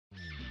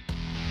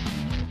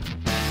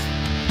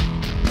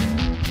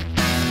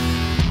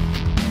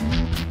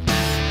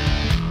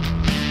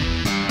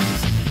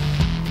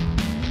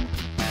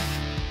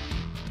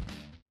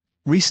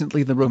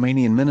Recently the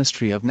Romanian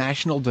Ministry of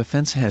National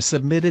Defense has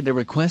submitted a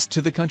request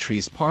to the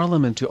country's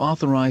parliament to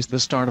authorize the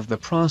start of the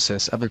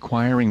process of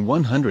acquiring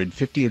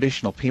 150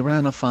 additional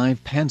Piranha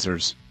V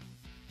panzers.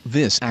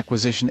 This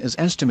acquisition is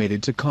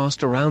estimated to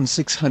cost around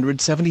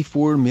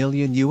 $674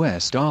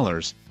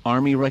 million,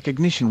 Army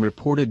Recognition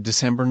reported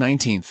December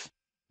 19.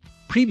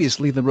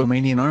 Previously the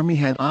Romanian Army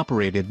had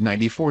operated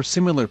 94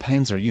 similar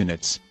panzer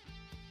units.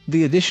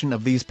 The addition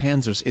of these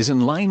panzers is in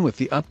line with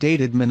the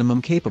updated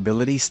minimum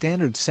capability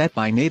standard set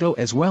by NATO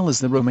as well as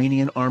the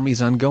Romanian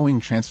Army's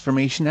ongoing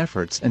transformation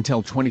efforts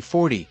until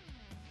 2040.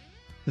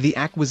 The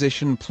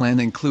acquisition plan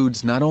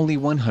includes not only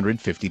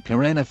 150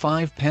 Piranha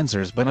V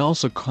panzers but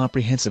also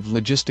comprehensive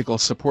logistical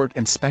support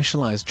and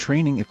specialized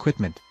training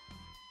equipment.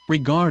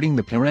 Regarding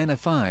the Piranha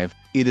V,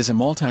 it is a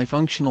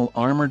multifunctional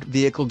armored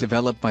vehicle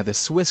developed by the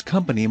Swiss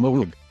company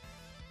Mowag.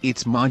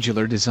 Its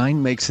modular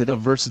design makes it a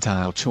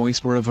versatile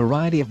choice for a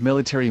variety of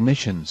military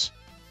missions.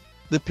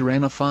 The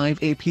Piranha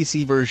V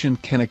APC version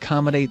can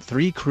accommodate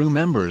 3 crew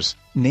members,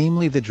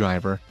 namely the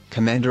driver,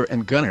 commander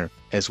and gunner,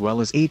 as well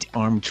as 8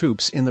 armed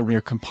troops in the rear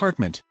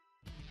compartment.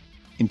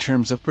 In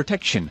terms of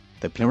protection,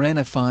 the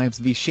Piranha V's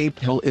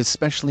V-shaped hull is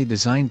specially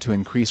designed to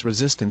increase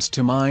resistance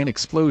to mine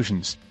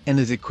explosions, and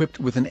is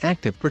equipped with an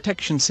active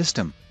protection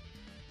system.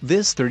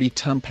 This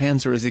 30-ton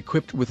panzer is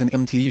equipped with an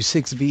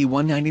MTU-6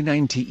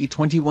 V199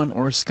 TE21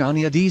 or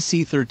Scania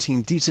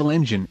DC-13 diesel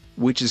engine,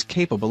 which is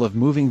capable of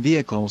moving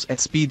vehicles at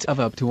speeds of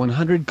up to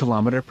 100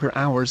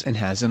 km/h and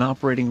has an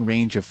operating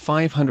range of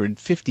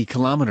 550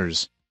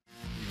 km.